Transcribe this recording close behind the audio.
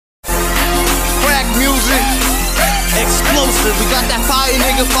explosive. We got that fire,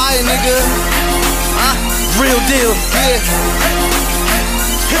 nigga, real deal. Yeah.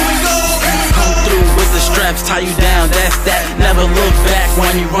 Here we go. Come through with the straps, tie you down, that's that. Never look back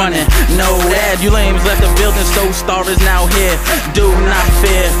when you running. No ad, you lames left the building, so star is now here. Do not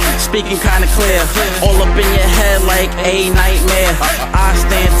fear, speaking kinda clear. All up in your head like a nightmare. I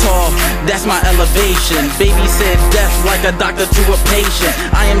stand tall, that's my elevation. Baby said death like a doctor to a patient.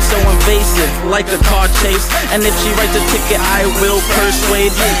 I am so invasive, like a car chase. And if she writes a ticket, I will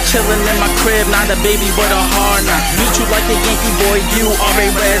persuade you. Chillin' in my crib, not a baby but a hard knock. Beat you like a Yankee boy, you are a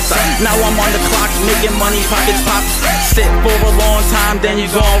red sox. Now I'm on the clock, making money, pockets pop. Sit for a long time, then you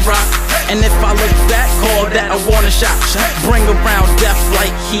gon' rock. And if I look back, call that a warning shot. Bring around death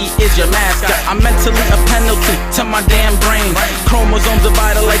like he is your mascot. I'm mentally a penalty to my damn brain. Chromosomes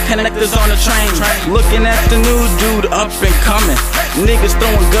divided like connectors on a train. Looking at the new dude up and coming. Niggas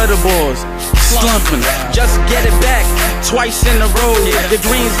throwing gutterballs, slumping. Just get it back twice in a row. The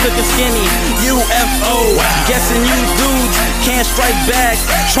green's looking skinny, UFO. Guessing you dudes can't strike back.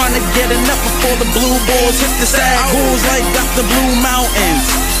 Trying to get enough before the blue balls hit the sag. Ghouls like got the blue mountains.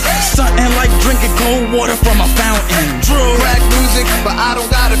 Something like drinking cold water from a fountain. Drew. Crack music, but I don't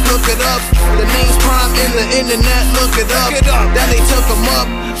gotta cook it up. The name's Prime in the internet, look it up. Then they took him up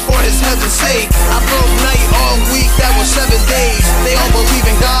for his heaven's sake. I broke night all week, that was 7 days. They all believe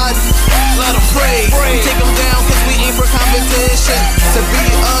in God, let them pray. We take them down cause we ain't for competition. To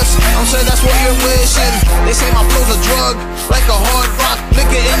beat us, I'm sure that's what you're wishing. They say my flow's a drug, like a hard rock. Lick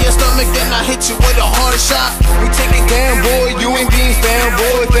it in your stomach, then I hit you with a hard shot. We take it down, boy, you ain't being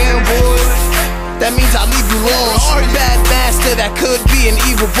fanboy. That means I leave you lost. Bad master that could be an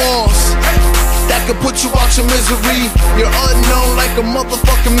evil boss. That could put you out your misery. You're unknown like a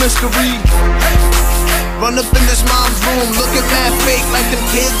motherfucking mystery. Run up in this mom's room, looking mad fake like them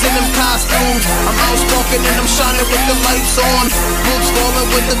kids in them costumes. I'm outspoken and I'm shining with the lights on. Books falling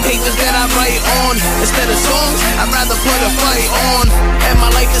with the papers that I write on. Instead of songs, I'd rather put a fight on. And my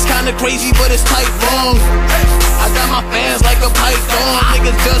life is kinda crazy, but it's tight wrong. I got my fans like a python.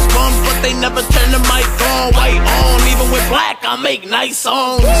 Niggas just bums, but they never turn the mic on. White on, even with black, I make nice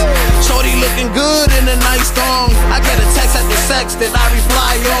songs. Shorty looking good in a nice thong. I get a text after sex that I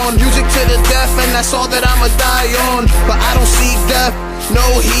reply on. Music to the death, and that's all that I'ma die on. But I don't seek death, no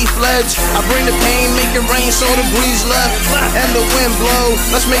Heath Ledge. I bring the pain, make it rain so the breeze left and the wind blow.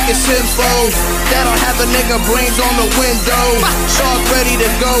 Let's make it simple. That'll have a nigga brains on the window. Shark ready to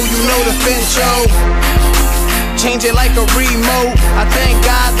go, you know the Fin show. Change it like a remote. I thank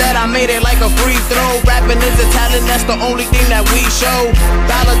God that I made it like a free throw. Rapping is a talent, that's the only thing that we show.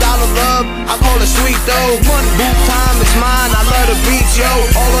 Dollar love, I call it sweet though. Boot time is mine, I love the beats, yo.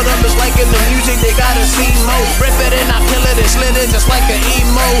 All of them is liking the music, they gotta see more. Rip it and I kill it and slit it just like an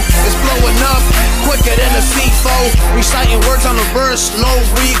emo. It's blowing up quicker than a C4. Reciting words on the verse, no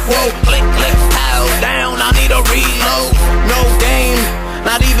requote. Click, click, pow, down, I need a reload. No game,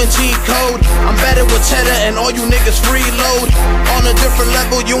 not even cheat code. I'm better with cheddar and all you niggas freeload. On a different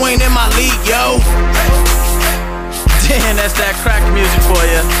level, you ain't in my league, yo. Damn, that's that crack music for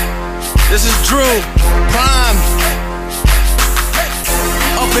you. This is Drew, Prime,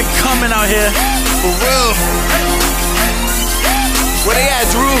 up and coming out here. for real. Where they at,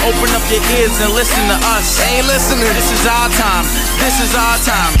 Drew? Open up your ears and listen to us. They ain't listening. This is our time. This is our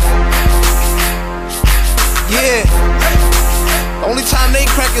time. Yeah. The only time they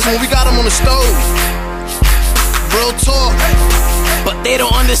crack is when we got them on the stove. Real talk. But they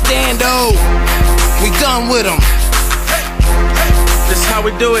don't understand though. We done with them. This is how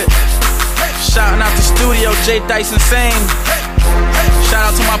we do it. Shouting out the studio, J Dice Insane. Shout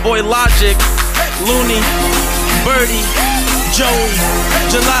out to my boy Logic, Looney, Birdie, Joey,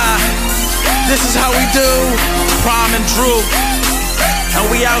 July. This is how we do. Prime and Drew. And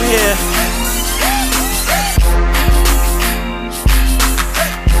we out here.